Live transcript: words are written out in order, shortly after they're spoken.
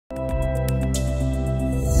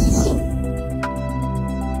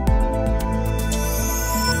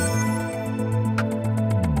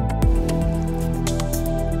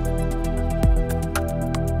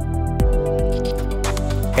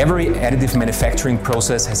Every additive manufacturing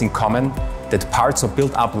process has in common that parts are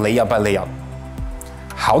built up layer by layer.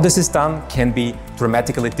 How this is done can be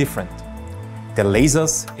dramatically different. The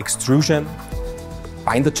lasers, extrusion,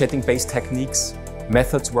 binder jetting based techniques,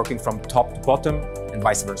 methods working from top to bottom, and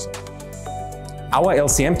vice versa. Our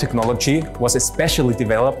LCM technology was especially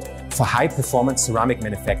developed for high-performance ceramic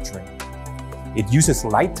manufacturing. It uses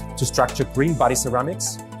light to structure green body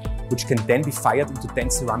ceramics, which can then be fired into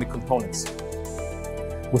dense ceramic components.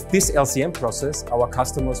 With this LCM process, our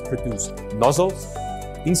customers produce nozzles,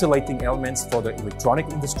 insulating elements for the electronic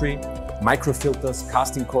industry, microfilters,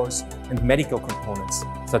 casting cores, and medical components,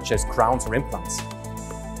 such as crowns or implants.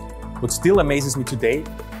 What still amazes me today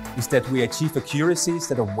is that we achieve accuracies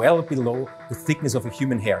that are well below the thickness of a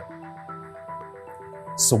human hair.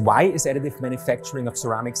 So why is additive manufacturing of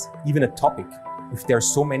ceramics even a topic if there are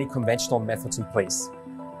so many conventional methods in place?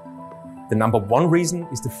 The number one reason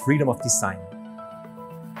is the freedom of design.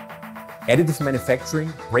 Additive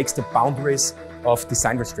manufacturing breaks the boundaries of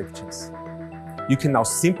design restrictions. You can now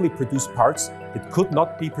simply produce parts that could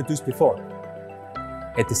not be produced before.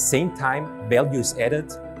 At the same time, value is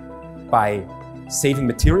added by saving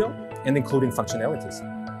material and including functionalities.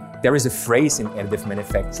 There is a phrase in additive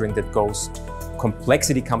manufacturing that goes,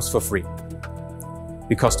 "Complexity comes for free."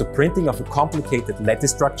 Because the printing of a complicated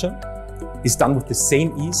lattice structure is done with the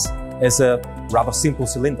same ease as a rather simple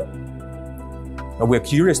cylinder. Now we're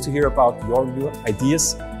curious to hear about your new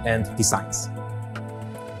ideas and designs.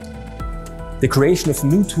 The creation of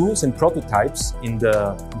new tools and prototypes in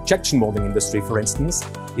the injection molding industry, for instance,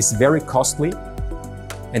 is very costly,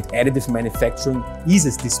 and additive manufacturing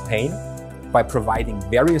eases this pain by providing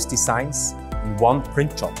various designs in one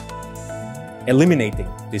print job, eliminating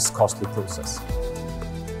this costly process.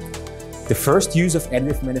 The first use of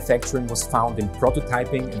additive manufacturing was found in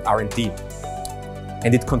prototyping and R&D,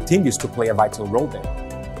 and it continues to play a vital role there.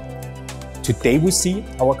 Today we see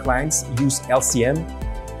our clients use LCM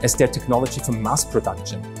as their technology for mass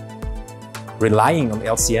production, relying on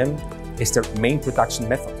LCM as their main production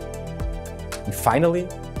method. And finally,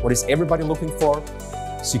 what is everybody looking for?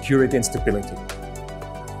 Security and stability.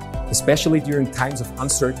 Especially during times of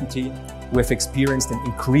uncertainty, we have experienced an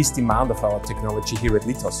increased demand of our technology here at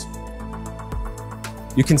Lithoz.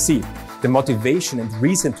 You can see the motivation and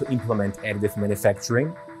reason to implement additive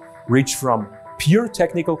manufacturing reach from pure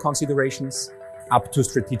technical considerations up to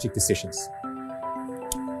strategic decisions.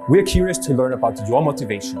 We're curious to learn about your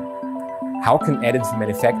motivation. How can additive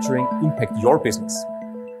manufacturing impact your business?